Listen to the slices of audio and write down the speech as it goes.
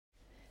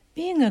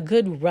Being a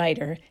good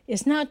writer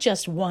is not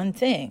just one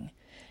thing,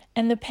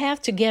 and the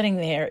path to getting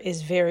there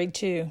is varied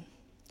too.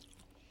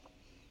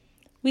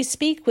 We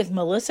speak with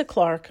Melissa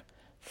Clark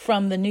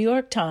from the New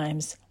York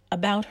Times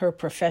about her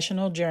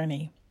professional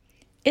journey.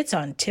 It's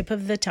on tip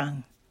of the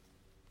tongue.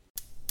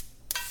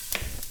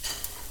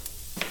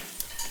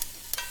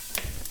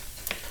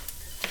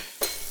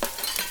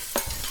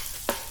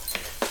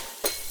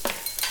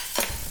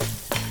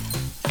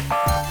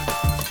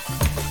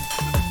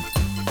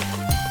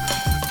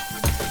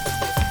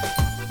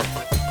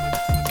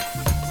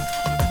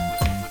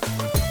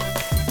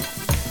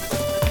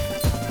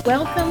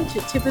 Welcome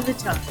to Tip of the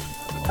Tongue,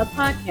 a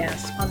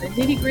podcast on the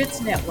Nitty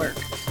Grits Network,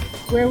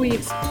 where we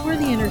explore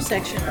the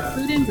intersection of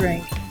food and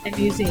drink and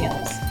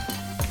museums.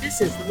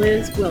 This is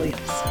Liz Williams.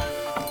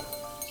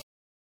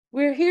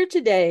 We're here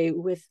today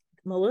with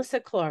Melissa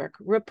Clark,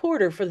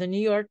 reporter for the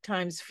New York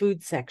Times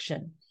food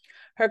section.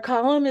 Her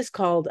column is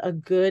called A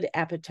Good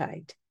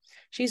Appetite.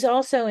 She's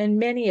also in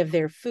many of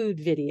their food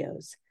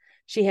videos.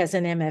 She has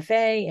an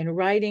MFA in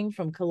writing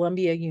from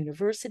Columbia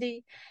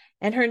University,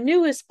 and her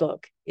newest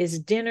book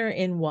is Dinner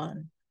in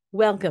One.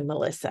 Welcome,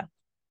 Melissa.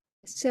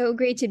 So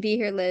great to be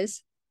here,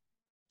 Liz.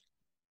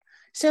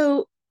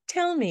 So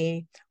tell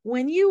me,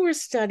 when you were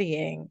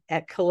studying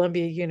at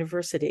Columbia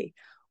University,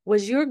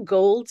 was your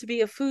goal to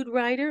be a food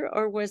writer,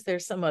 or was there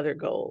some other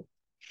goal?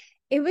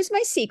 It was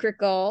my secret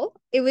goal.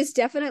 It was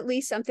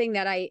definitely something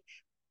that I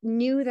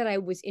knew that I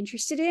was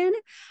interested in.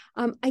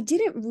 I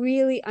didn't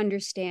really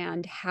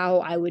understand how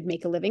I would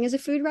make a living as a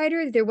food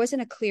writer. There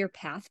wasn't a clear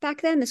path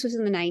back then. This was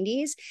in the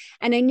 90s.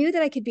 And I knew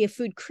that I could be a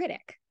food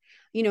critic,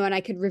 and I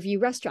could review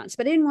restaurants,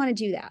 but I didn't want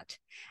to do that.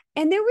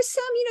 And there was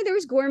some, there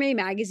was Gourmet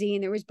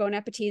Magazine, there was Bon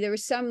Appetit, there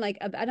was some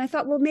and I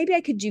thought, well, maybe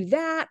I could do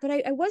that, but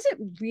I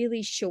wasn't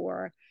really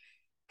sure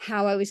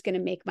how I was going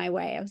to make my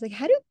way. I was like,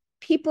 how do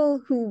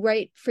people who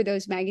write for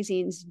those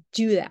magazines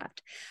do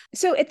that?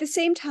 So at the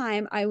same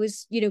time, I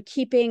was,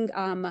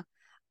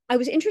 I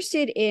was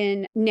interested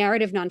in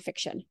narrative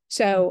nonfiction.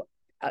 So,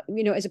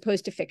 as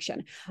opposed to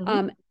fiction.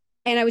 Mm-hmm.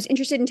 And I was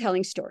interested in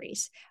telling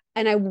stories.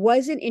 And I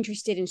wasn't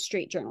interested in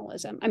straight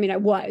journalism. I mean, I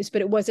was,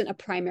 but it wasn't a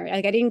primary.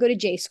 Like, I didn't go to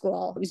J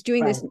school. I was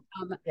doing this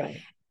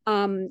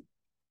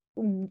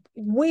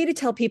way to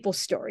tell people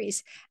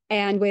stories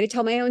and way to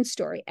tell my own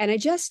story. And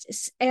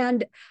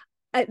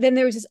then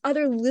there was this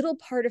other little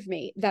part of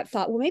me that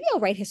thought, well, maybe I'll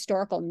write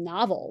historical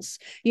novels,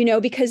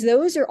 because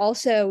those are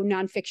also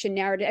nonfiction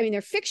narrative. I mean,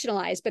 they're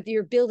fictionalized, but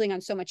you're building on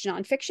so much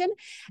nonfiction.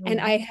 Mm-hmm. And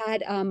I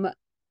had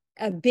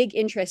a big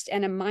interest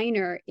and a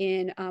minor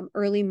in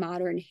early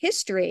modern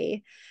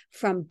history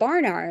from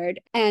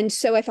Barnard. And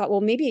so I thought, well,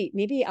 maybe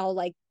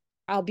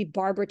I'll be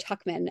Barbara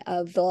Tuchman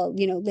of the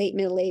late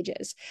Middle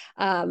Ages.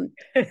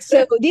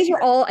 So these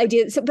were all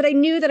ideas. But I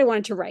knew that I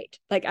wanted to write.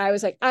 Like, I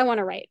was like, I want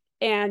to write.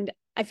 And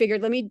I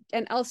figured,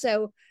 and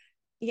also,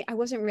 I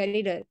wasn't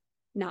ready to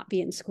not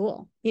be in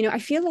school. I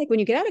feel like when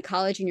you get out of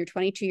college and you're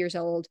 22 years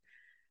old,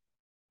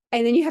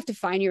 and then you have to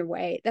find your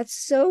way, that's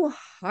so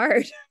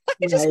hard.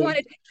 I just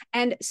wanted,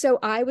 and so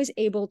I was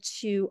able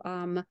to,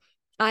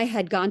 I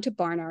had gone to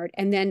Barnard.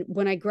 And then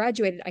when I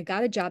graduated, I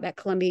got a job at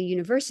Columbia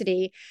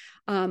University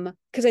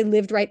because I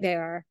lived right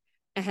there.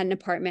 I had an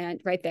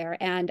apartment right there,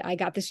 and I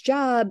got this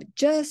job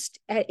just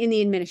in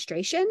the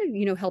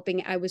administration,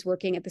 helping. I was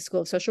working at the School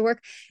of Social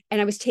Work,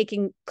 and I was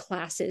taking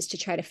classes to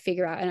try to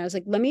figure out. And I was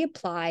like, let me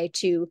apply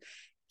to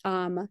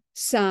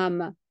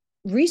some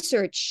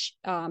research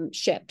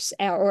ships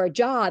or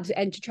jobs,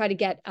 and to try to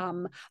get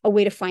a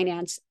way to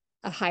finance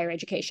a higher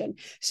education.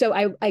 So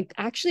I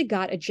actually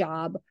got a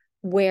job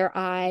where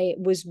I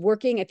was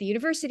working at the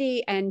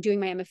university and doing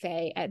my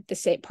MFA at the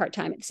same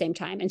part-time at the same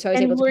time. And so I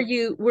was able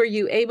to. Were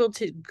you able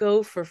to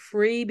go for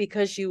free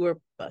because you were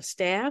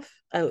staff?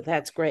 Oh,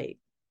 that's great.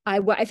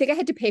 I think I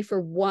had to pay for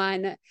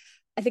one.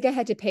 I think I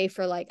had to pay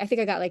for I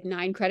think I got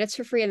 9 credits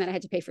for free, and then I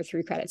had to pay for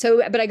 3 credits.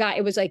 So, but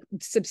it was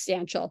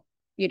substantial.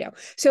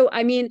 So,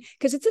 I mean,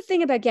 because it's the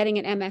thing about getting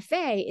an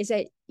MFA is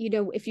that,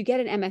 if you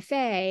get an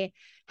MFA,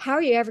 how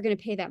are you ever going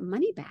to pay that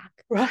money back?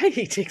 Right,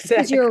 exactly.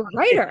 Because you're a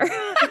writer.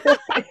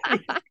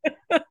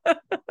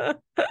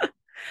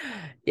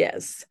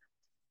 Yes.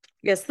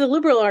 Yes, the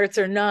liberal arts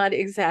are not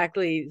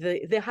exactly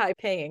the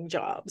high-paying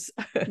jobs.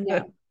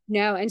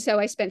 No. And so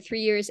I spent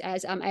 3 years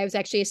as I was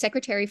actually a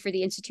secretary for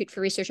the Institute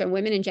for Research on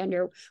Women and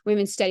Gender.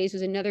 Women's Studies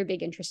was another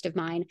big interest of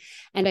mine.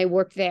 And I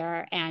worked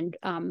there and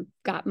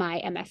got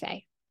my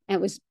MFA.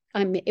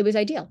 And it was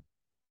ideal.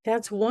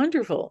 That's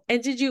wonderful.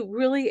 And did you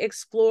really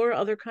explore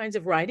other kinds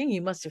of writing?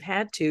 You must have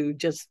had to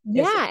just.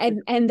 Yeah.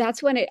 And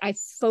that's when I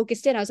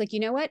focused in. I was like, you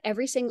know what?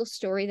 Every single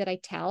story that I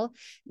tell,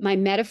 my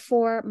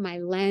metaphor, my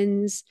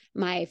lens,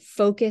 my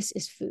focus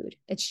is food.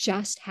 It's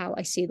just how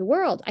I see the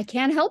world. I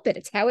can't help it.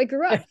 It's how I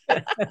grew up.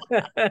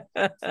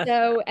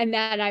 And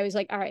then I was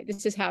like, all right,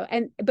 this is how.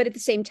 But at the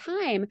same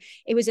time,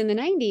 it was in the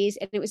 90s,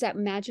 and it was that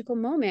magical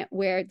moment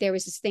where there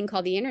was this thing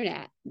called the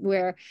internet,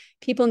 where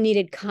people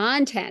needed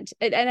content.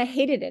 And I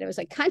hated it. It was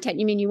like, content?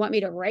 You mean you want me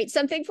to write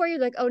something for you?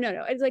 Like, oh,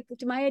 no. It's like,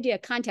 to my idea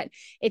of content,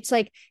 it's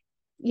like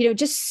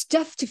just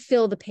stuff to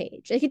fill the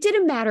page. Like it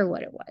didn't matter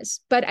what it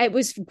was, but it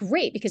was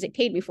great because it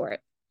paid me for it.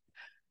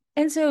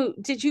 And so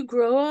did you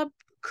grow up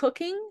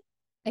cooking?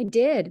 I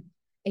did.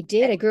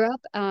 I grew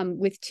up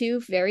with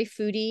two very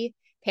foodie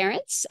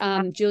parents,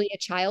 Julia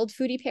Child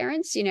foodie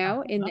parents, in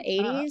the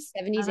 80s,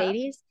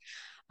 70s,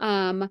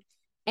 80s.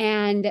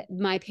 And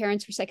my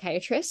parents were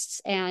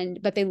psychiatrists,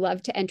 but they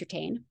loved to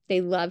entertain.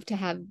 They loved to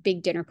have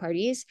big dinner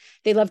parties.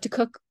 They loved to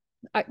cook.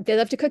 They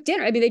love to cook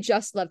dinner. I mean, they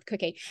just loved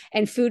cooking,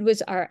 and food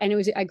was I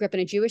grew up in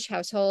a Jewish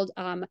household.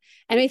 And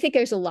I think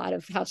there's a lot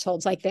of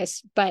households like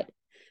this, but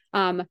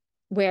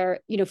where,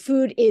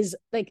 food is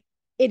like,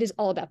 it is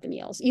all about the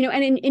meals,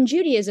 and in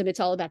Judaism,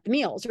 it's all about the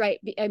meals, right?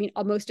 I mean,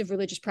 most of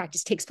religious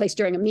practice takes place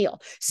during a meal.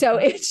 So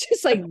it's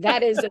just like,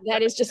 that is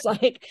just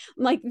like,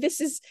 this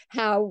is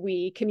how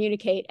we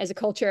communicate as a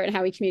culture and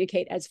how we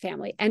communicate as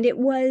family. And it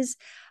was,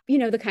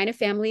 the kind of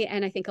family,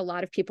 and I think a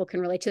lot of people can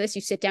relate to this.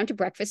 You sit down to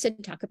breakfast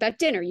and talk about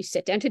dinner. You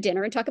sit down to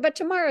dinner and talk about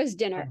tomorrow's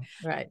dinner.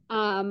 Right.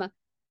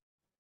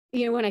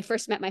 When I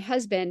first met my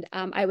husband,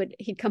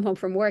 he'd come home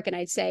from work and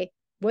I'd say,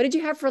 "What did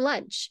you have for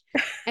lunch?"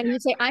 And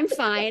he'd say, "I'm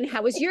fine.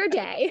 How was your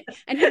day?"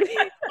 And I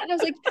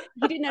was like,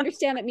 he didn't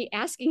understand that me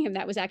asking him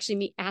that was actually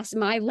me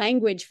my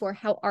language for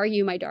 "How are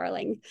you, my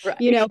darling?" Right.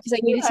 Because I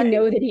needed to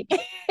know that he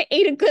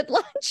ate a good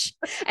lunch.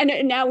 And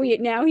now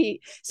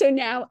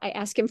I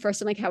ask him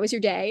first, I'm like, "How was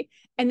your day?"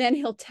 And then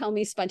he'll tell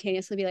me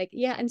spontaneously, be like,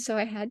 "Yeah, and so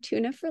I had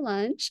tuna for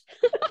lunch."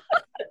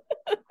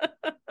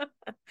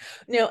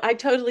 No, I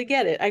totally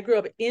get it. I grew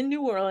up in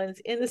New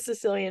Orleans in the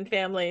Sicilian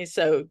family,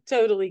 so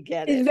totally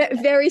get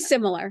it. Very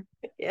similar.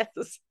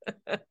 Yes.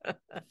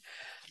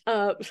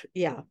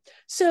 Yeah.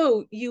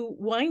 So you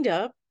wind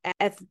up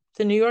at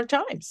the New York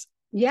Times.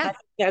 Yeah.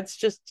 That's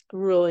just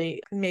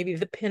really maybe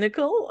the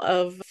pinnacle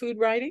of food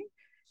writing.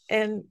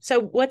 And so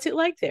what's it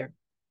like there?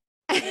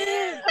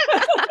 I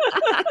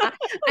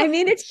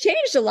mean, it's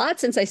changed a lot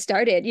since I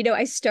started.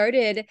 I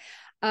started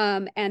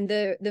and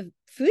the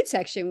food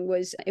section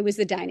was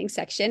the dining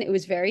section. It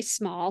was very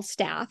small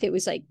staff. It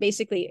was like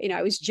basically,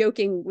 I was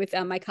joking with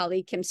my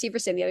colleague Kim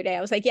Severson the other day.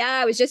 I was like,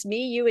 yeah, it was just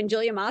me, you, and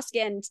Julia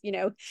Moskin,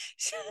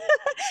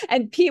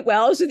 and Pete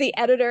Wells was the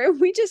editor.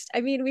 We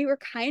were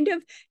kind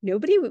of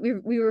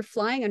we were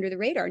flying under the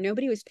radar.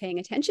 Nobody was paying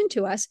attention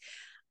to us.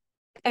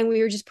 And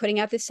we were just putting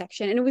out this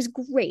section, and it was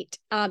great.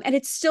 And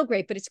it's still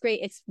great, but it's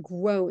great. It's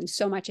grown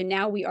so much. And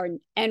now we are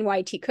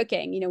NYT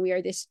Cooking. We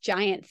are this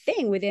giant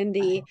thing within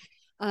the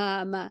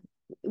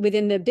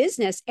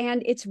business.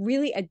 And it's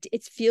really,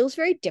 it feels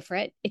very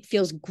different. It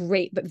feels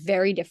great, but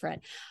very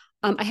different.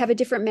 I have a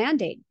different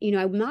mandate.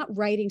 I'm not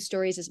writing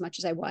stories as much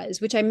as I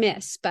was, which I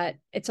miss, but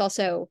it's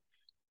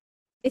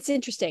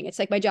interesting. It's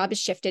like my job has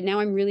shifted.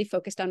 Now I'm really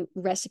focused on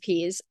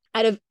recipes.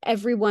 Out of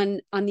everyone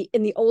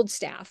in the old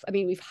staff, I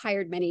mean, we've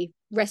hired many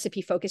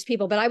recipe focused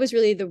people, but I was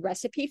really the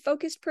recipe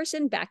focused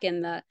person back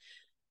when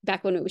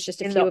it was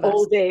just a few of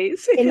us.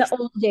 In the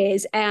old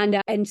days.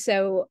 And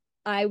so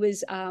I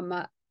was,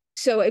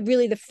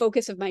 really the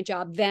focus of my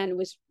job then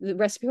was the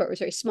recipe part was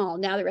very small.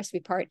 Now the recipe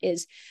part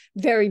is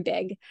very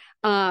big.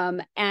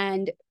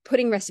 And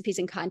putting recipes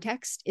in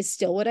context is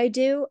still what I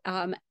do.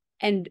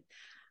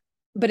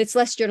 But it's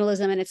less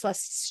journalism and it's less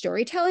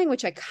storytelling,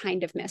 which I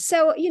kind of miss.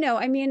 So,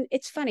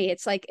 it's funny.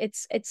 It's like,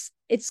 it's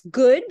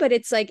good, but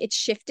it's like, it's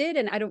shifted.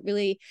 And I'm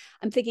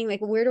thinking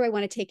like, well, where do I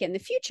want to take it in the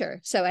future?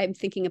 So I'm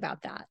thinking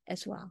about that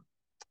as well.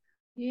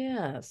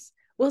 Yes.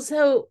 Well,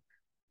 so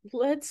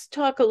let's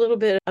talk a little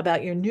bit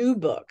about your new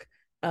book,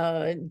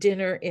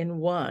 Dinner in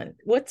One.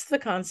 What's the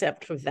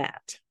concept for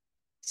that?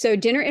 So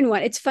Dinner in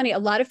One, it's funny. A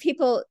lot of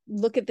people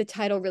look at the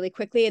title really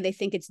quickly and they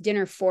think it's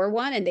Dinner for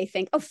One. And they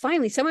think, oh,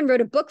 finally, someone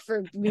wrote a book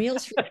for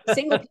meals for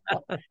single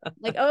people.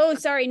 Like, oh,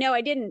 sorry, no,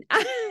 I didn't.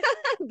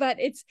 But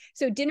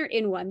so Dinner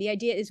in One. The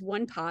idea is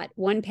one pot,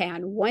 one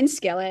pan, one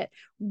skillet,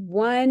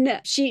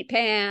 one sheet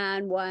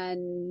pan,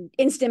 one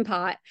Instant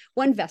Pot,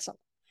 one vessel.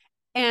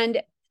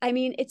 And I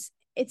mean, it's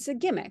a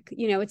gimmick,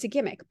 it's a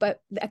gimmick.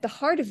 But at the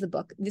heart of the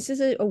book, this is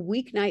a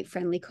weeknight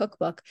friendly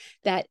cookbook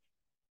that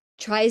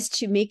tries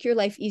to make your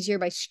life easier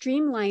by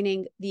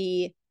streamlining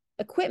the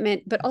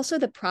equipment, but also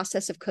the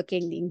process of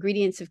cooking, the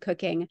ingredients of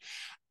cooking,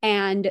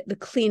 and the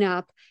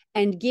cleanup,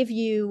 and give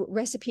you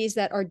recipes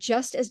that are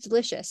just as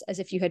delicious as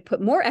if you had put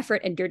more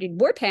effort and dirtied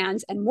more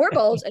pans and more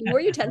bowls and more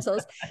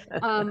utensils,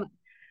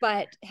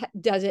 but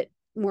does it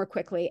more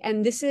quickly.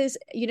 And this is,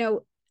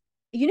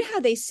 how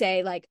they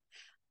say, like,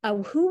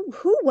 who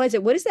was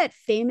it? What is that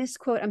famous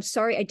quote? I'm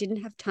sorry, I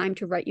didn't have time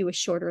to write you a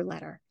shorter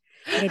letter.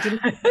 Like I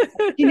didn't,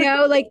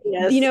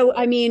 yes.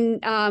 I mean,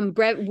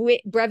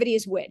 brevity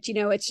is wit.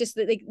 It's just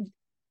that, like,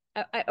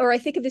 or I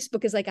think of this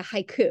book as like a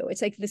haiku.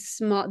 It's like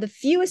the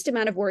fewest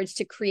amount of words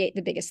to create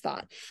the biggest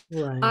thought.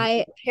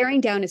 Right.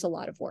 Paring down is a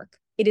lot of work.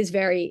 It is,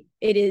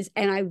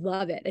 and I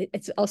love it.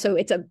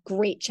 It's a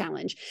great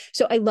challenge.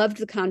 So I loved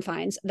the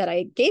confines that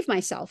I gave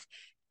myself.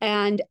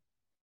 And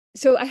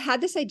so I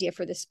had this idea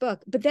for this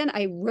book, but then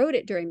I wrote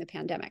it during the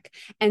pandemic.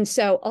 And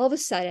so all of a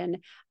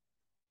sudden,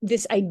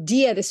 this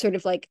idea, this sort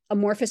of like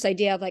amorphous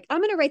idea of like, I'm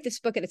going to write this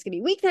book and it's going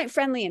to be weeknight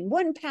friendly and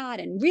one pad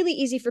and really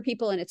easy for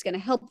people and it's going to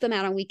help them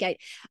out on weeknight.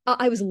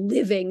 I was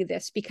living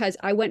this because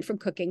I went from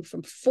cooking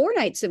from 4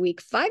 nights a week,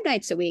 5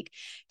 nights a week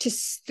to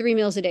 3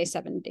 meals a day,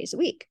 7 days a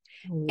week.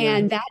 Right.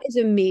 And that is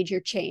a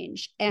major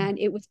change. And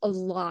it was a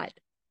lot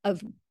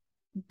of,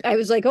 I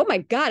was like, oh my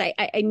God,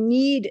 I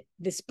need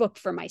this book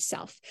for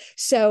myself.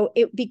 So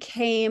it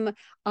became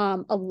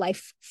a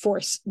life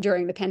force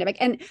during the pandemic.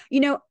 And,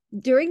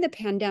 during the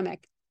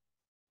pandemic,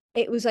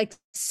 it was like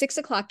 6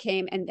 o'clock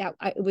came and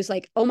it was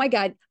like, oh my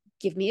God,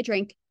 give me a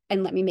drink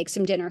and let me make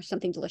some dinner,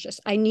 something delicious.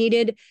 I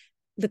needed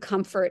the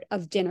comfort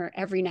of dinner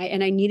every night.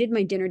 And I needed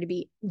my dinner to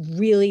be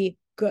really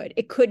good.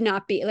 It could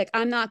not be like,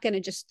 I'm not going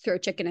to just throw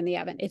chicken in the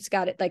oven. It's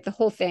got it, like the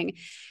whole thing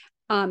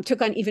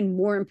took on even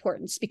more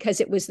importance because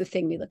it was the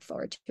thing we look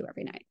forward to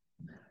every night.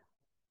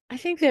 I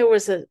think there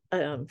was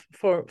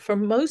for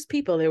most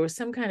people, there was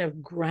some kind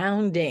of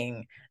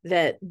grounding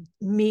that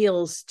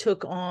meals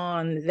took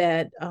on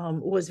that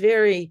was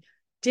very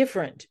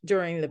different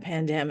during the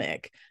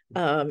pandemic.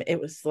 It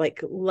was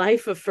like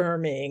life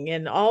affirming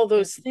and all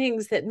those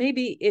things that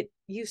maybe it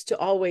used to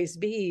always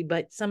be,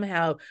 but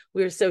somehow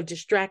we were so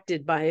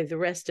distracted by the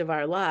rest of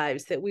our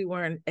lives that we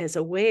weren't as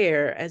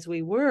aware as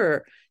we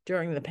were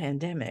during the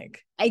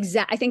pandemic. I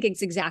think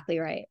it's exactly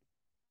right.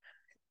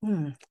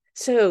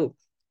 So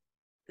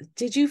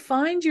did you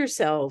find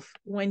yourself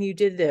when you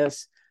did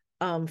this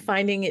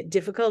finding it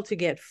difficult to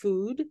get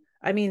food?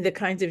 I mean, the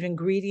kinds of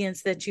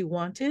ingredients that you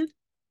wanted?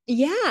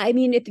 Yeah, I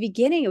mean, at the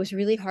beginning, it was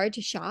really hard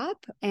to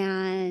shop,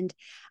 and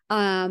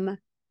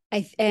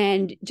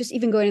and just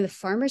even going to the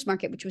farmers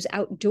market, which was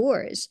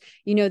outdoors.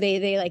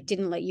 They like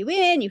didn't let you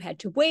in. You had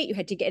to wait. You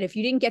had to get, if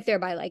you didn't get there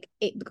by like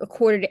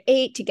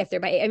 7:45 to get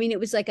there by 8. I mean, it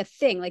was like a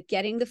thing. Like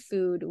getting the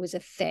food was a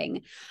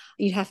thing.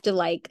 You'd have to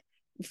like,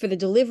 for the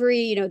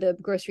delivery, the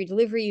grocery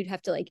delivery, you'd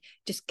have to like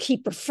just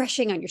keep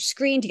refreshing on your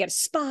screen to get a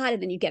spot,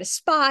 and then you get a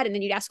spot, and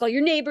then you'd ask all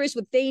your neighbors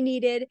what they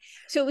needed.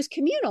 So it was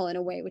communal in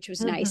a way, which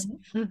was nice.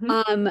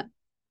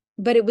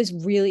 But it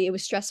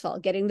was stressful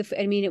getting the food.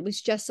 I mean, it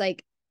was just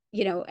like,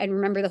 and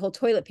remember the whole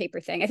toilet paper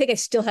thing. I think I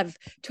still have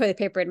toilet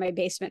paper in my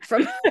basement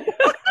from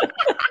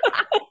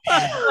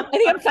I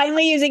think I'm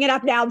finally using it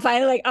up now. I'm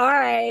finally like, all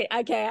right,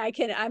 okay,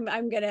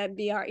 I'm gonna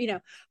be all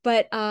right,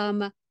 but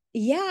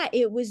yeah,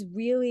 it was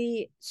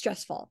really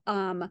stressful.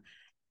 And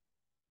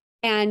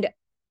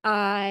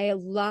a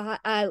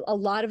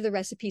lot of the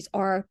recipes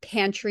are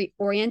pantry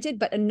oriented,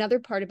 but another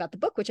part about the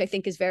book, which I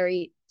think is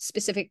very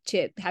specific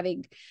to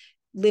having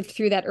lived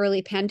through that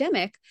early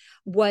pandemic,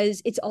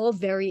 was it's all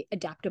very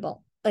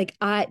adaptable. Like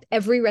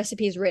every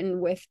recipe is written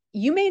with,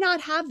 you may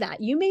not have that,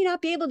 you may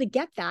not be able to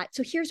get that,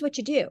 so here's what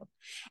you do.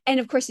 And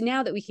of course,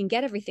 now that we can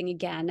get everything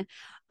again,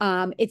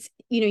 it's,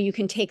 you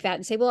can take that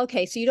and say, well,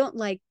 okay, so you don't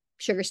like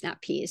sugar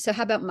snap peas, so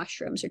how about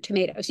mushrooms or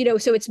tomatoes?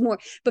 So it's more,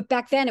 but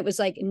back then it was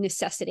like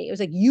necessity. It was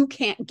like, you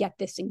can't get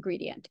this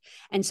ingredient,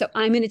 and so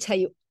I'm going to tell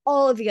you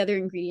all of the other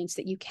ingredients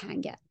that you can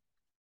get.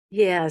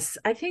 Yes,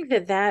 I think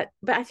but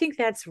I think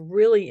that's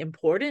really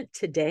important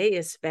today,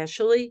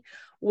 especially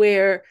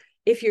where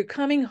if you're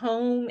coming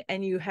home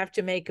and you have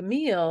to make a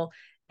meal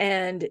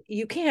and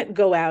you can't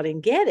go out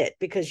and get it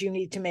because you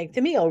need to make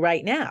the meal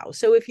right now.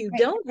 So if you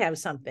don't have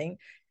something,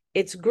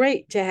 it's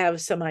great to have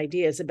some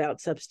ideas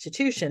about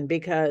substitution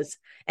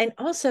and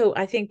also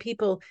I think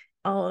people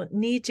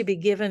need to be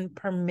given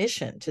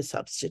permission to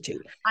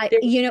substitute.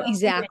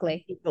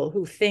 Exactly. People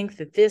who think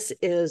that this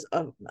is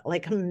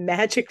like a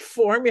magic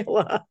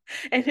formula,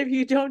 and if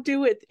you don't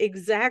do it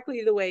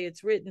exactly the way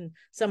it's written,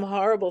 some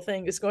horrible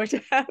thing is going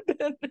to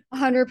happen.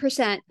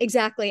 100%.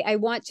 Exactly. I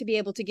want to be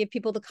able to give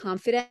people the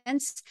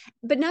confidence,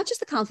 but not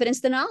just the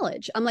confidence, the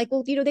knowledge. I'm like,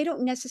 well, they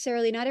don't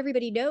necessarily, not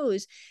everybody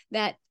knows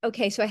that,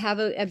 okay, so I have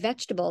a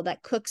vegetable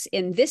that cooks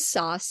in this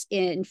sauce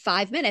in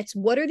 5 minutes.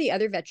 What are the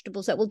other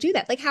vegetables that will do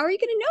that? Like, how are you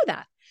going to know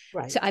that?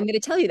 Right. So I'm going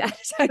to tell you that.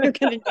 So you're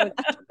going to know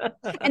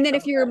that. And then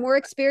if you're a more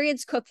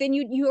experienced cook, then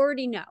you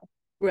already know.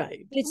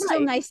 Right. But it's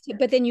still nice to,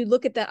 but then you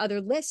look at the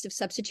other list of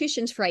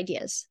substitutions for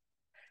ideas.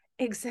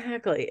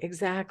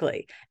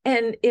 Exactly.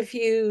 And if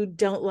you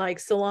don't like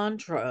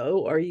cilantro,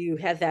 or you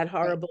have that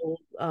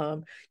horrible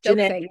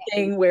genetic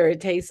thing where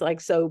it tastes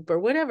like soap or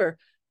whatever,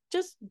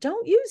 just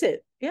don't use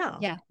it.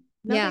 Yeah.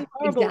 Nothing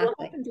horrible will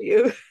happen to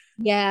you.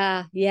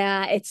 Yeah.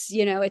 It's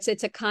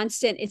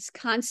it's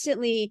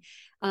constantly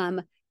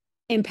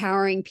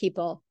empowering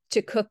people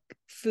to cook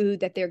food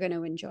that they're going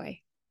to enjoy.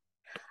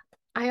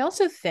 I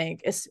also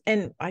think,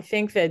 and I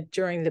think that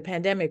during the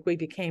pandemic, we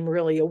became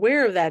really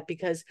aware of that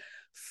because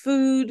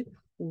food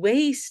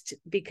waste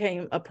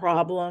became a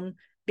problem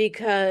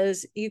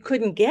because you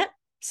couldn't get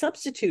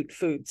substitute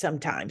food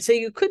sometimes. So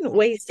you couldn't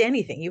waste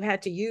anything. You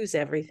had to use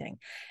everything.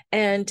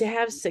 And to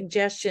have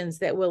suggestions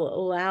that will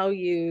allow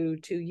you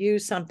to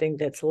use something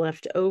that's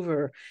left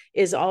over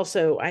is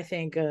also, I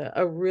think,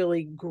 a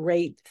really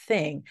great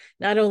thing,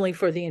 not only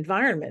for the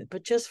environment,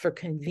 but just for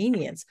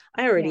convenience.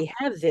 I already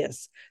have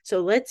this,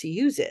 so let's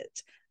use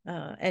it.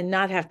 and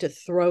not have to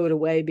throw it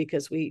away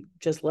because we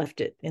just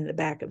left it in the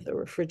back of the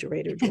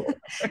refrigerator drawer.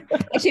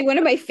 Actually, one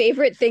of my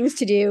favorite things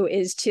to do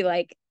is to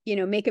like,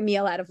 make a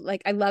meal out of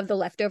like, I love the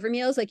leftover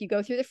meals. Like you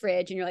go through the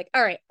fridge and you're like,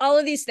 all right, all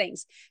of these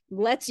things,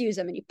 let's use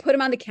them. And you put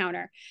them on the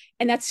counter.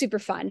 And that's super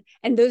fun.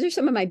 And those are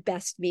some of my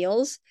best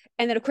meals.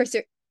 And then, of course,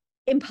 they're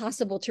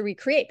impossible to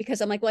recreate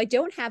because I'm like, well, I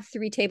don't have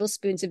 3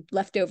 tablespoons of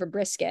leftover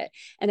brisket.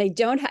 And I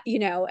don't have,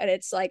 and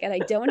it's like, and I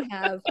don't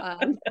have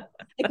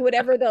like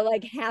whatever the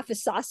like half a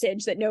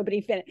sausage that nobody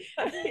finished.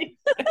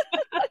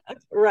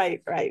 Right.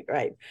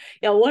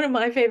 Yeah, one of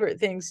my favorite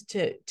things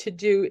to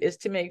do is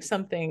to make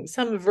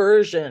some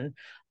version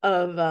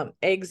of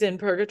eggs in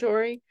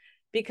purgatory,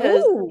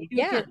 because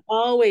you can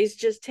always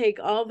just take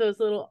all those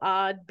little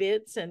odd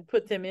bits and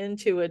put them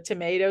into a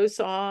tomato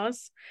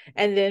sauce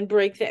and then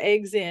break the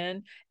eggs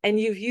in, and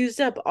you've used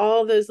up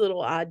all those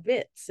little odd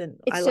bits. And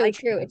it's I so like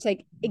true. that. It's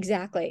like,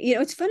 exactly.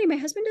 It's funny. My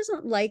husband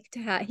doesn't like to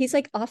have, he's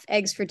like off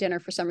eggs for dinner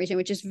for some reason,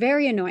 which is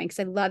very annoying because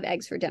I love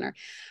eggs for dinner.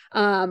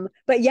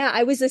 But yeah,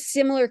 I was a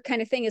similar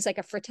kind of thing as like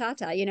a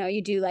frittata,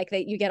 you do like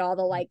that, you get all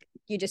the, like,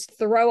 you just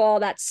throw all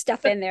that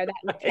stuff in there, that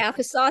Right. half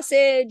a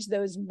sausage,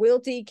 those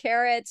wilty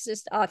carrots,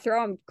 just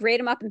throw them, grate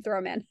them up and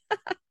throw them in.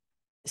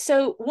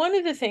 So one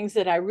of the things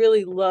that I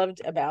really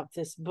loved about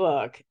this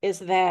book is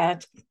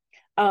that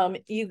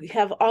you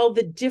have all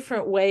the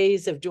different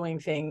ways of doing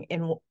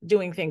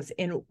things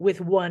in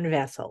with one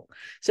vessel.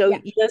 So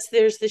yes,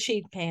 there's the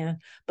sheet pan,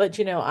 but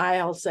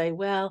I'll say,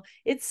 well,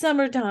 it's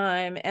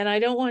summertime and I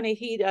don't want to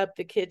heat up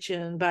the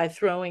kitchen by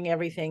throwing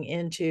everything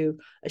into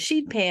a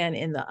sheet pan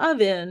in the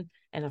oven.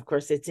 And of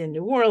course, it's in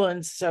New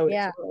Orleans, so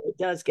it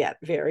does get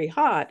very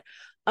hot.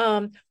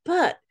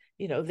 But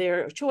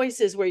there are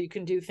choices where you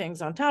can do things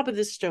on top of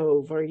the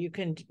stove, or you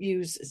can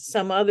use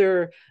some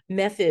other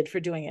method for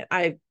doing it.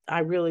 I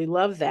really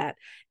love that.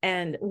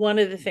 And one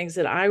of the things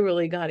that I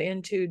really got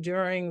into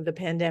during the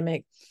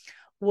pandemic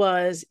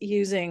was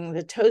using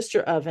the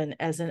toaster oven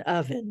as an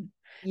oven.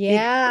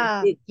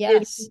 Yeah.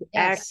 It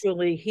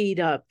actually heat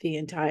up the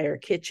entire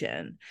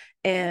kitchen.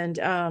 And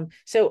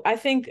so I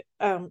think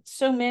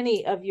so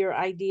many of your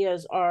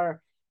ideas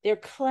they're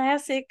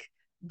classic,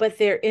 but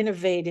they're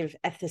innovative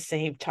at the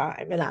same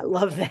time. And I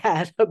love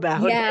that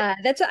about it.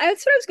 That's what I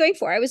was going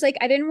for. I was like,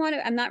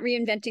 I'm not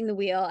reinventing the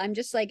wheel. I'm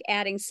just like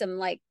adding some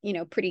like,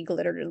 pretty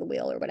glitter to the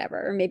wheel or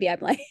whatever. Or maybe I'm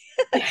like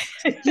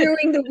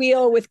doing the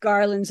wheel with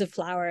garlands of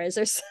flowers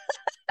or something.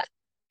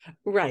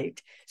 Right.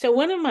 So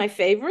one of my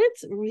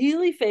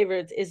really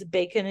favorites, is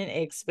bacon and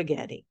egg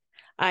spaghetti.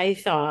 I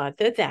thought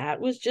that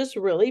was just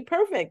really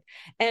perfect.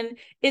 And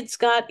it's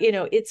got,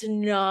 it's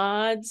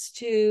nods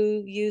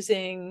to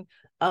using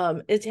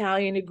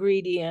Italian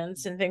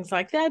ingredients and things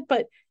like that.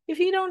 But if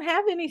you don't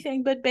have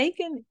anything but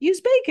bacon,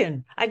 use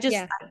bacon.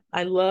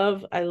 I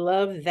love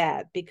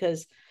that,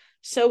 because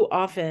so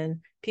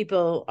often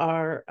people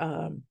are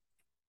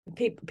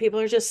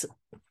just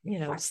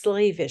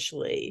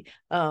slavishly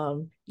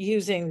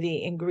using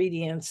the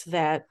ingredients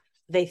that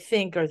they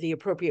think are the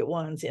appropriate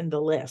ones in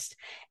the list.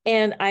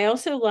 And I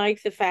also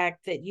like the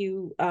fact that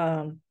you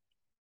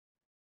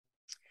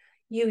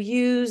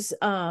use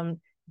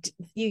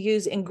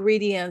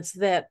ingredients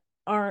that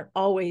aren't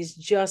always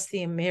just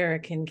the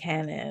American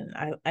canon.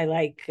 I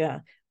like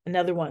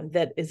another one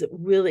that is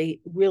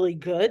really, really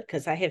good,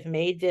 because I have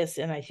made this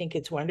and I think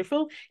it's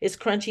wonderful, is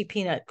crunchy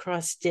peanut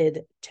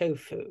crusted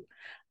tofu.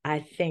 I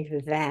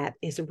think that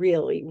is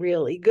really,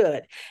 really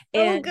good.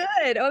 And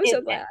good. I'm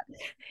so glad.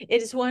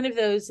 It is one of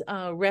those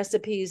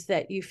recipes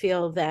that you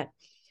feel that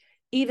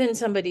even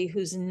somebody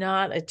who's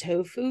not a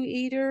tofu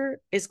eater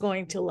is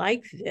going to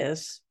like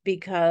this,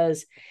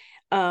 because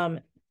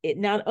it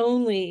not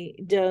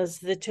only does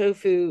the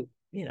tofu,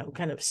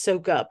 kind of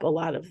soak up a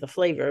lot of the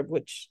flavor,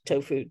 which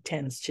tofu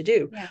tends to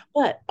do,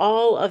 but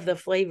all of the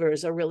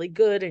flavors are really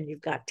good. And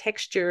you've got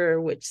texture,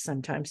 which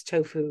sometimes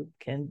tofu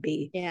can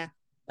be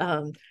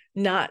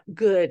not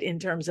good in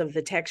terms of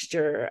the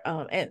texture.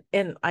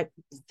 And I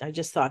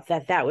just thought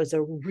that was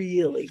a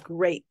really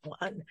great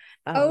one.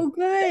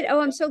 Good.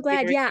 I'm so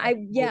glad.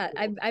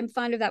 I'm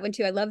fond of that one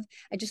too.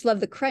 I just love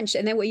the crunch.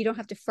 And then you don't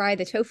have to fry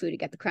the tofu to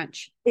get the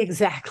crunch.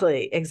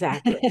 Exactly.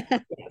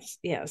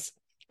 Yes.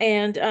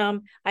 And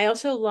I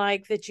also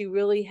like that you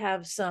really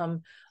have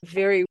some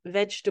very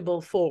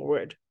vegetable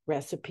forward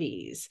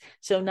recipes.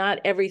 So not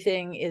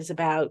everything is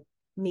about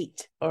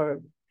meat,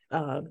 or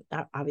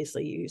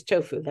obviously you use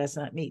tofu, that's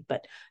not meat,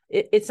 but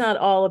it's not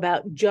all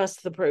about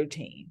just the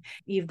protein.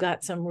 You've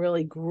got some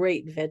really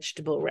great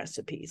vegetable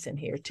recipes in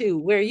here too,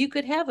 where you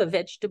could have a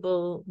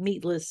vegetable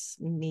meatless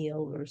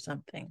meal or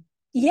something.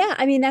 Yeah,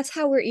 I mean, that's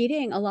how we're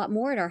eating a lot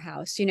more at our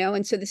house,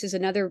 and so this is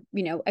another,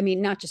 I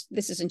mean,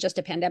 this isn't just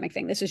a pandemic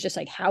thing. This is just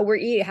like how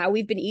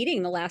we've been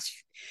eating the last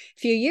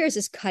few years,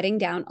 is cutting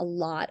down a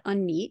lot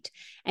on meat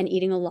and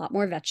eating a lot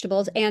more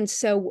vegetables. And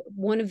so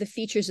one of the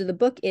features of the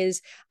book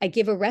is I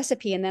give a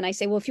recipe and then I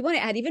say, well, if you want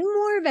to add even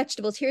more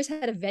vegetables, here's how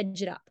to veg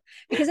it up.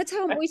 Because that's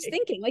how I'm always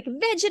thinking, like,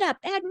 veg it up,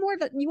 add more.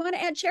 You want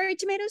to add cherry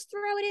tomatoes,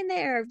 throw it in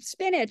there,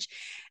 spinach.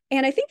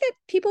 And I think that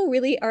people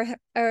really are,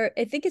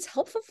 I think it's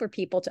helpful for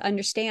people to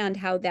understand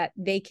how that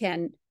they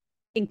can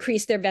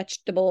increase their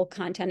vegetable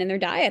content in their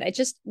diet.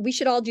 We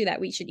should all do that.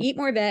 We should eat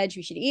more veg.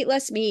 We should eat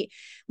less meat.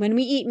 When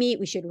we eat meat,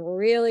 we should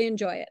really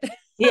enjoy it.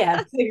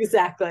 Yes,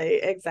 exactly.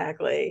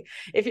 Exactly.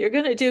 If you're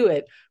going to do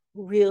it,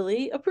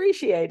 really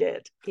appreciate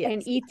it. Yes.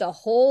 And eat the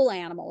whole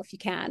animal if you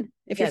can,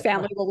 if your Yes,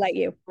 family right. will let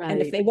you. Right.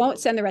 And if they won't,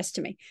 send the rest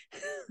to me.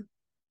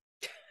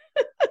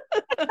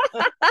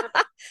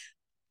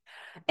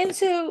 And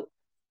so,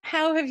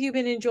 how have you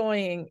been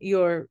enjoying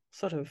your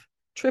sort of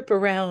trip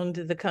around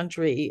the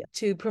country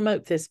to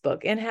promote this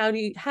book? And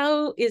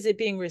how is it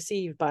being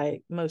received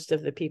by most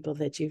of the people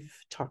that you've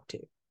talked to?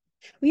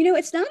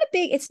 It's not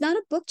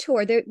a book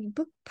tour. The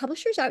book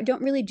publishers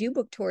don't really do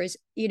book tours,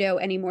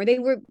 anymore. They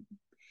were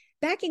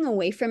backing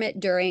away from it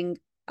during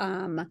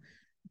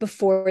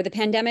before the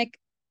pandemic,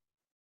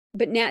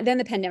 but now then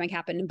the pandemic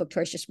happened and book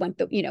tours just went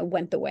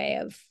the way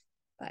of,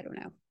 I don't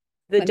know,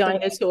 The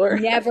dinosaur.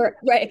 Never,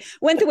 right,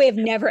 went the way of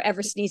never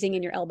ever sneezing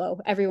in your elbow.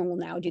 Everyone will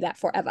now do that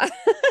forever.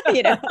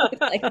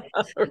 Like,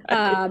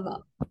 Right.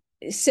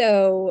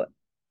 So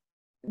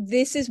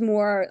this is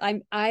more,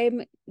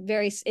 I'm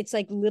very, it's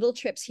like little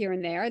trips here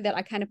and there that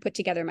I kind of put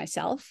together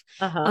myself.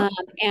 Uh-huh.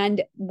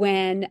 And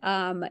when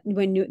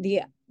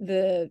the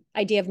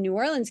idea of New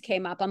Orleans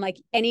came up, I'm like,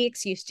 any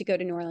excuse to go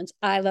to New Orleans.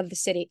 I love the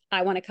city.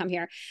 I want to come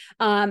here.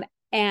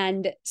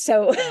 And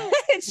so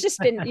it's just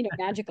been,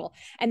 magical.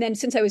 And then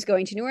since I was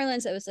going to New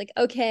Orleans, I was like,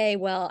 okay,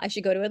 well, I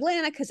should go to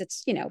Atlanta because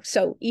it's,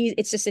 so easy.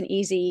 It's just an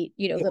easy,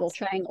 Yes. little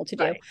triangle to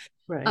do. Right.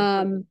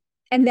 Right.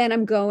 And then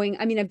I've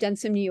done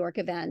some New York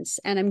events,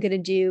 and I'm going to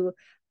do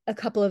a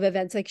couple of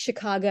events. Like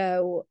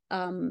Chicago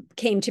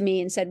came to me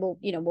and said, well,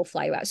 we'll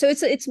fly you out. So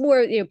it's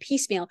more,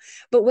 piecemeal.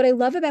 But what I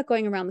love about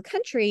going around the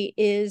country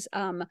is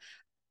I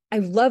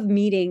love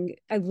meeting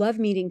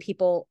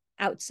people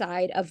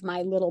outside of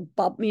my little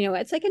bubble.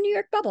 It's like a New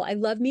York bubble. I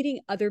love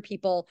meeting other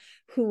people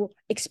who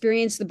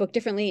experience the book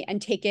differently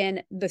and take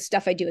in the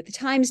stuff I do at the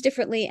Times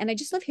differently. And I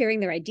just love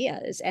hearing their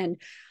ideas. And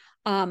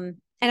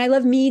I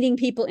love meeting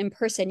people in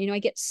person. I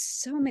get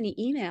so many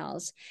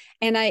emails,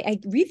 and I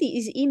read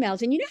these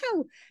emails, and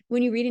how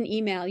when you read an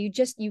email, you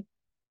just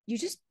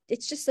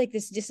it's just like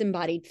this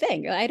disembodied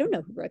thing. I don't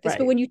know who wrote this, Right.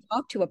 but when you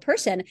talk to a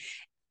person,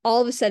 all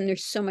of a sudden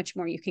there's so much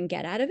more you can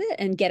get out of it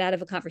and get out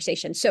of a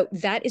conversation. So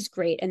that is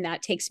great, and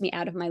that takes me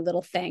out of my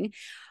little thing.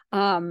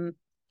 I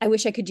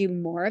wish I could do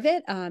more of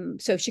it.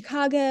 So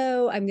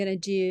Chicago, I'm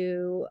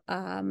actually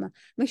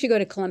go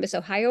to Columbus,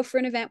 Ohio for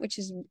an event, which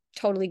is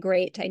totally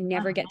great. I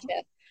never get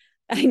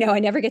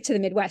to the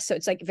Midwest, so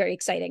it's like very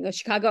exciting.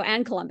 Chicago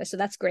and Columbus, so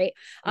that's great.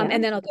 Yeah.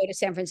 And then I'll go to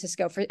San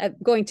Francisco for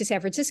going to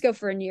San Francisco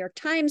for a New York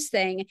Times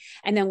thing,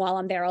 and then while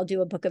I'm there, I'll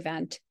do a book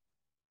event.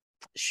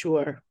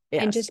 Sure.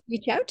 Yes. And just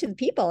reach out to the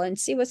people and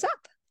see what's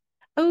up.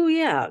 Oh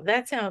yeah,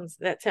 that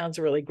sounds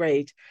really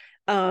great.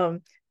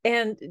 And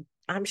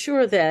I'm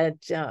sure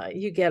that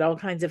you get all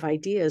kinds of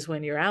ideas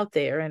when you're out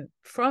there, and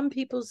from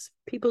people's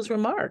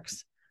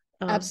remarks.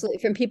 Absolutely,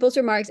 from people's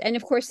remarks, and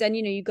of course, then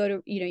you go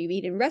to you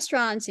eat in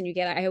restaurants, and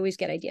I always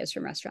get ideas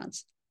from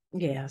restaurants.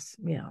 Yes,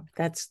 yeah,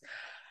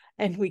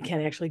 and we can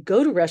actually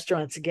go to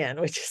restaurants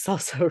again, which is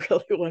also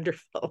really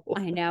wonderful.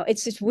 I know,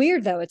 it's just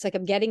weird though. It's like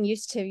I'm getting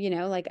used to,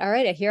 like, all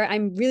right,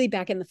 I'm really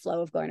back in the flow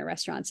of going to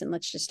restaurants, and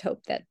let's just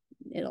hope that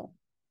it'll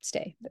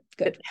stay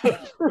good.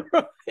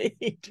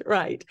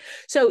 Right.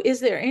 So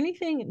is there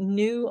anything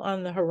new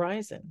on the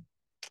horizon?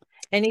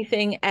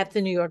 Anything at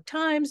the New York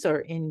Times or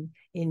in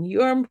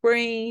your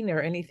brain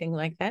or anything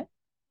like that?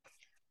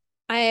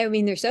 I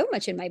mean, there's so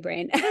much in my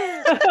brain.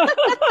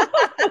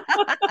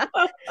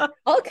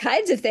 All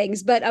kinds of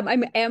things, but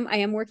I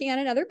am working on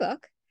another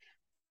book.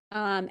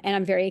 And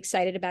I'm very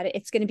excited about it.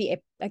 It's going to be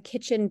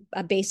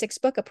a basics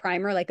book, a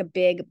primer, like a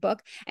big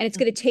book. And it's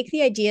going to take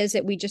the ideas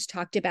that we just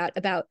talked about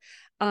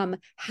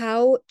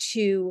how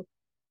to,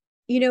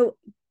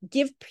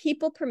 give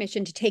people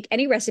permission to take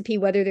any recipe,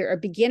 whether they're a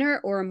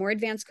beginner or a more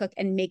advanced cook,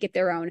 and make it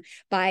their own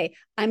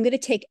I'm going to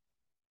take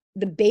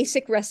the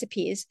basic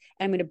recipes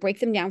and I'm going to break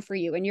them down for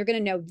you. And you're going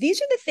to know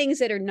these are the things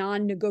that are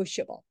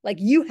non-negotiable. Like,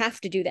 you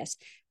have to do this,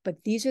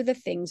 but these are the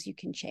things you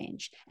can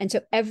change. And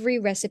so every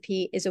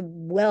recipe is a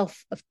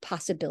wealth of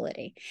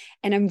possibility.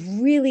 And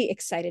I'm really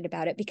excited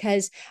about it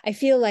because I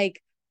feel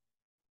like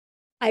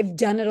I've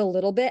done it a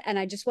little bit, and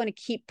I just want to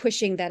keep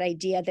pushing that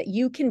idea that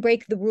you can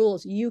break the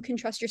rules. You can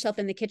trust yourself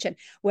in the kitchen,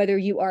 whether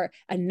you are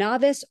a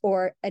novice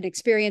or an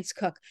experienced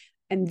cook.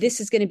 And this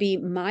is going to be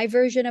my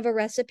version of a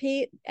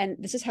recipe, and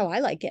this is how I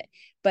like it.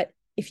 But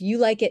if you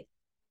like it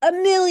a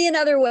million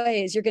other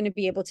ways, you're going to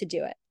be able to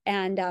do it.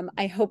 And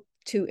I hope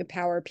to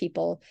empower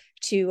people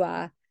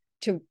to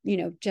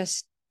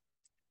just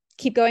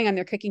keep going on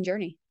their cooking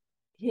journey.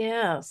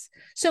 Yes.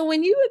 So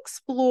when you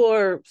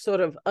explore sort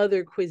of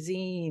other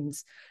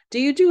cuisines, do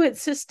you do it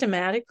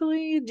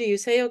systematically? Do you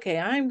say, okay,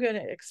 I'm going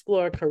to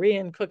explore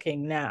Korean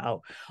cooking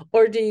now?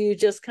 Or do you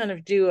just kind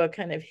of do a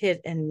kind of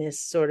hit and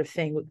miss sort of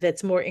thing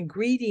that's more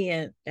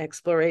ingredient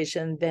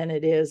exploration than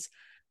it is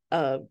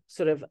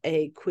sort of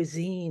a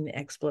cuisine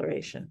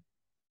exploration?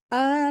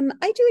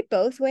 I do it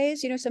both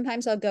ways.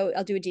 Sometimes I'll do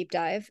a deep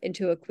dive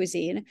into a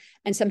cuisine,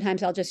 and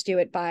sometimes I'll just do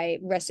it by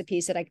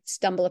recipes that I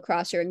stumble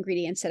across or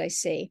ingredients that I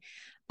see.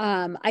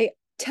 I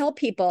tell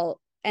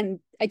people, and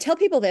I tell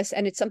people this,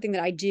 and it's something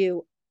that I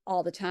do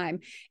all the time,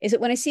 is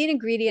that when I see an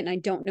ingredient and I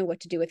don't know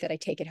what to do with it, I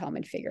take it home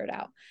and figure it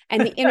out.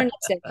 And the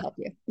internet's there to help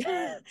you.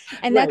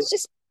 And Right.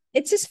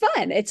 it's just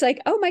fun. It's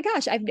like, oh my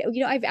gosh,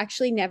 I've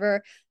actually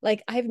never,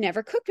 like, I've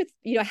never cooked with,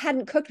 I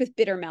hadn't cooked with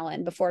bitter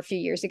melon before a few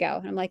years ago.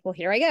 And I'm like, well,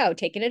 here I go,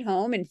 taking it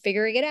home and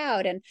figuring it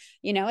out. And,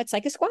 it's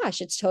like a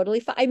squash. It's totally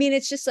fine. I mean,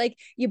 it's just like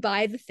you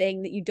buy the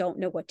thing that you don't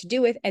know what to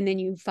do with, and then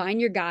you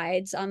find your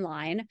guides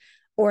online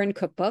or in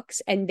cookbooks,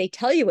 and they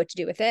tell you what to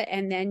do with it.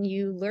 And then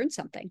you learn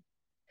something.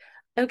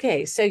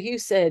 Okay, so you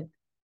said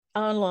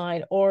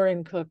online or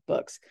in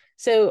cookbooks.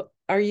 So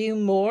are you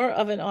more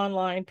of an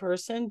online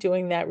person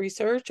doing that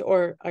research,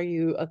 or are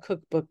you a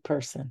cookbook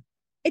person?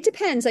 It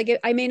depends. Like,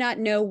 I may not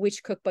know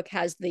which cookbook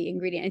has the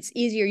ingredient. It's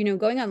easier,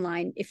 going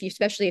online,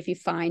 especially if you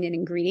find an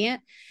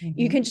ingredient,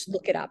 you Mhm. can just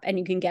look it up and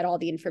you can get all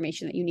the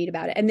information that you need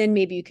about it. And then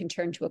maybe you can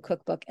turn to a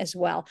cookbook as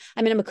well.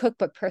 I mean, I'm a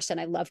cookbook person.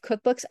 I love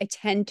cookbooks. I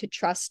tend to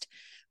trust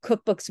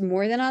cookbooks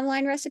more than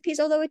online recipes,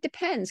 although it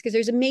depends, because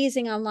there's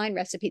amazing online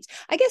recipes.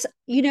 I guess,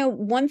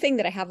 one thing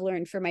that I have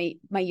learned for my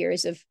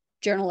years of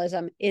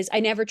journalism is I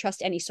never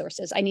trust any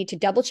sources. I need to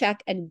double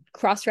check and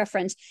cross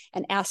reference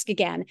and ask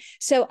again.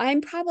 So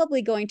I'm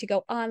probably going to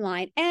go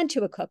online and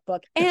to a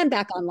cookbook and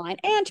back online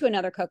and to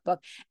another cookbook.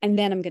 And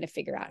then I'm going to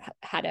figure out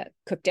how to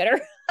cook dinner.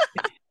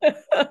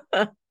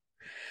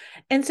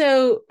 And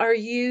so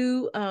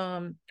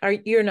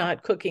you're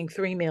not cooking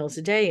 3 meals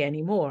a day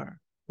anymore,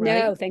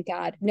 right? No, thank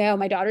God. No,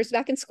 my daughter's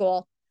back in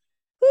school.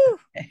 Whew.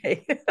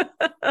 Okay.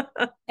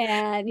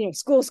 And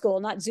school,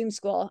 not Zoom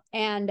school.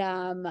 And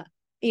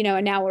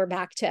and now we're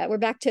back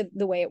to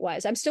the way it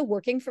was. I'm still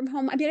working from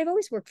home. I mean, I've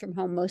always worked from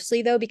home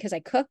mostly though, because I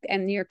cook,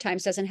 and New York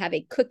Times doesn't have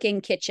a cooking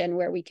kitchen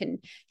where we can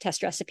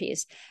test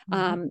recipes.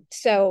 Mhm.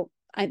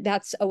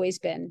 That's always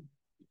been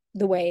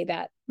the way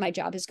that my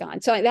job has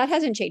gone. So that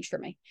hasn't changed for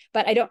me.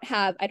 But I don't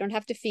have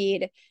to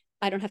feed.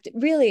 I don't have to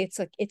really. It's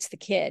like it's the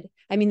kid.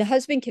 I mean, the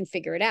husband can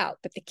figure it out,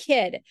 but the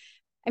kid.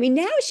 I mean,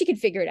 now she can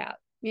figure it out.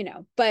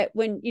 But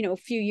when a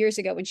few years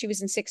ago when she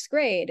was in sixth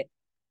grade,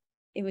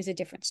 it was a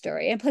different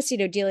story. And plus,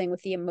 dealing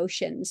with the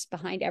emotions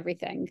behind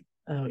everything.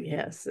 Oh,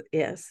 yes,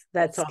 yes.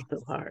 That's It's,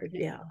 also hard.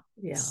 Yeah,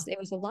 yeah, it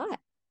was a lot.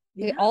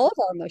 yeah, All of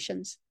our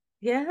emotions.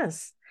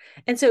 yes.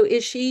 And so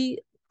is she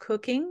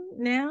cooking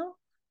now?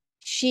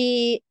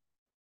 She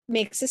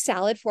makes a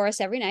salad for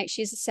us every night.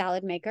 She's a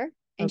salad maker,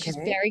 and she's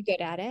Okay. very good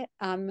at it.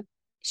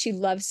 She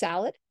loves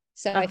salad.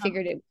 So I Uh-huh.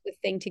 figured it was the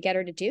thing to get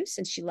her to do,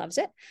 since she loves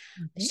it.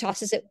 Hmm. She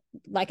tosses it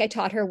like I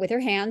taught her, with her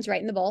hands right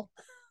in the bowl.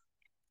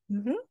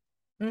 Hmm.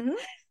 Hmm.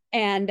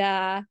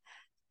 And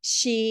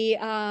she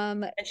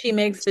And she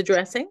makes the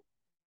dressing?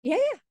 yeah,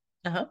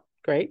 Uh-huh.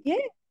 Great. yeah,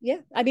 yeah.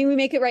 I mean, we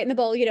make it right in the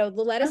bowl. The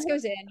lettuce Uh-huh.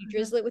 goes in, you Uh-huh.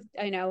 drizzle it with,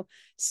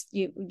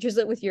 you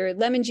drizzle it with your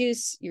lemon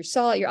juice, your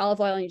salt, your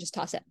olive oil, and you just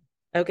toss it.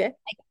 Okay.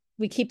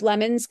 We keep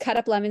lemons, cut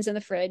up lemons in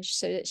the fridge,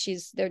 so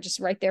that they're just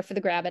right there for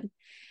the grabbing.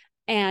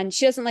 And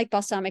she doesn't like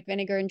balsamic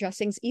vinegar and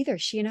dressings either.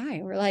 She and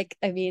I were like,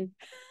 I mean,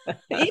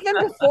 even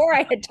before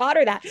I had taught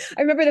her that,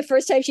 I remember the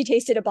first time she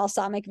tasted a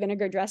balsamic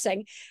vinegar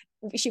dressing,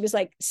 she was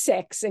like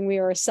 6 and we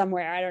were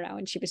somewhere, I don't know.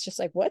 And she was just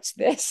like, what's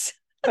this?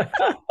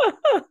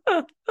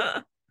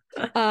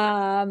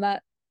 um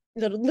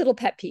little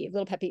pet peeve,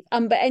 but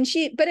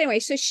anyway,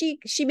 so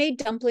she made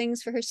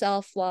dumplings for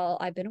herself while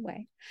I've been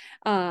away,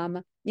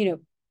 um you know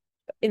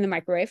in the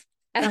microwave.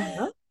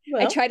 Uh-huh.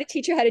 I Well, try to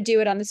teach her how to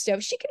do it on the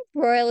stove. She can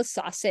broil a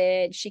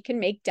sausage, she can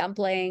make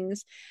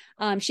dumplings,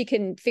 she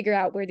can figure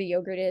out where the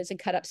yogurt is and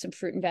cut up some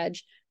fruit and veg.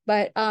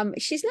 But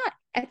she's not,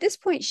 at this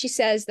point, she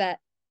says that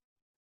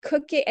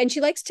cooking, and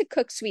she likes to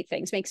cook sweet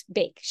things, makes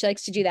bake, she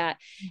likes to do that.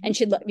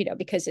 mhm. And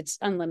because it's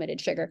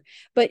unlimited sugar.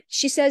 But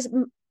she says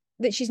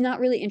that she's not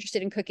really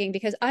interested in cooking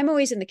because I'm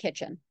always in the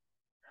kitchen,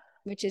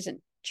 which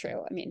isn't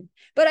true. I mean,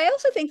 but I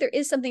also think there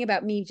is something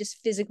about me just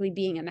physically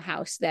being in the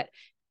house that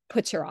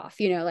puts her off,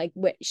 like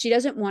she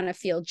doesn't want to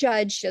feel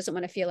judged, she doesn't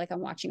want to feel like I'm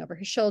watching over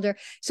her shoulder.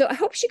 So I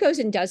hope she goes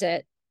and does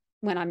it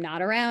when I'm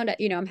not around.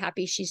 I'm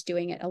happy she's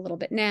doing it a little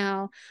bit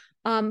now.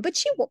 But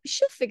she'll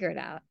figure it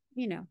out.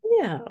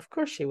 Yeah, of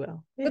course she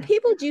will. But Yeah.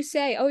 people do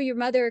say, oh, your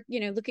mother,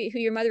 look at who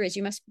your mother is,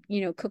 you must,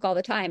 cook all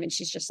the time. And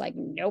she's just like,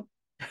 nope.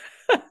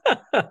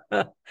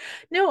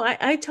 No,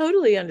 I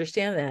totally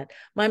understand that.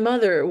 My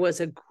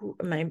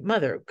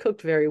mother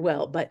cooked very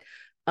well, but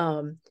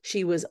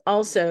she was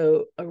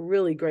also a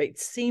really great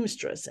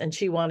seamstress, and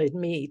she wanted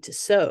me to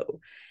sew.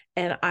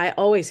 And I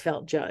always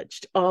felt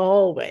judged,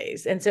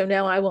 always. And so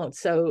now I won't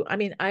sew. I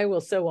mean, I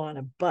will sew on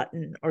a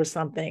button or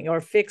something, or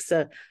fix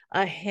a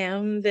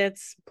hem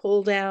that's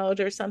pulled out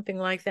or something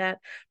like that,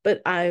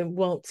 but I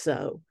won't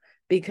sew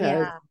because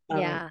Yeah, um,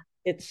 yeah,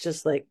 it's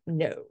just like,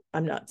 no,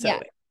 I'm not yeah.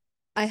 sewing.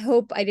 I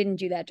hope I didn't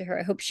do that to her.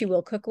 I hope she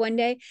will cook one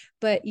day.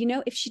 But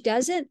if she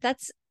doesn't,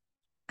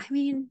 I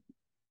mean,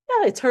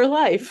 Yeah, it's her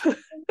life. life.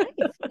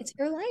 It's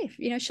her life.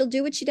 She'll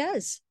do what she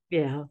does.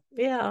 Yeah,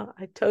 yeah,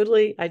 I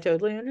totally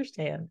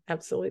understand.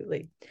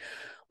 Absolutely.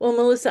 Well,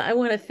 Melissa, I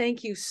want to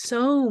thank you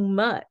so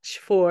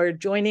much for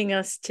joining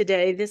us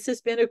today. This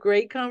has been a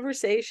great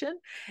conversation,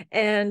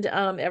 and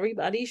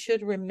everybody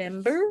should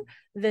remember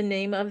the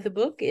name of the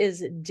book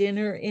is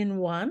Dinner in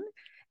One,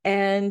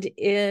 and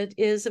it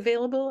is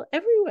available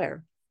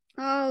everywhere.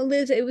 Oh,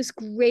 Liz, it was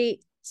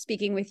great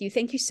speaking with you.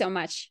 Thank you so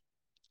much.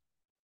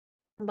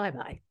 Bye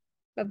bye.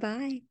 Bye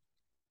bye.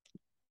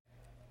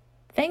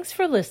 Thanks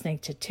for listening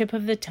to Tip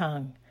of the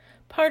Tongue,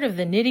 part of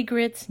the Nitty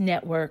Grits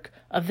network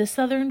of the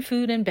Southern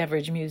Food and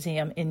Beverage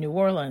Museum in New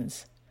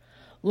Orleans.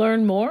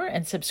 Learn more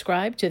and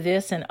subscribe to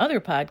this and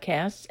other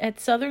podcasts at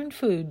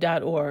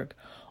southernfood.org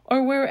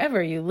or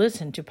wherever you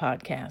listen to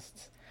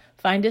podcasts.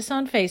 Find us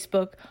on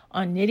Facebook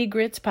on Nitty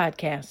Grits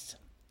Podcasts.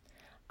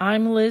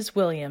 I'm Liz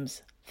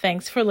Williams.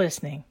 Thanks for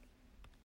listening.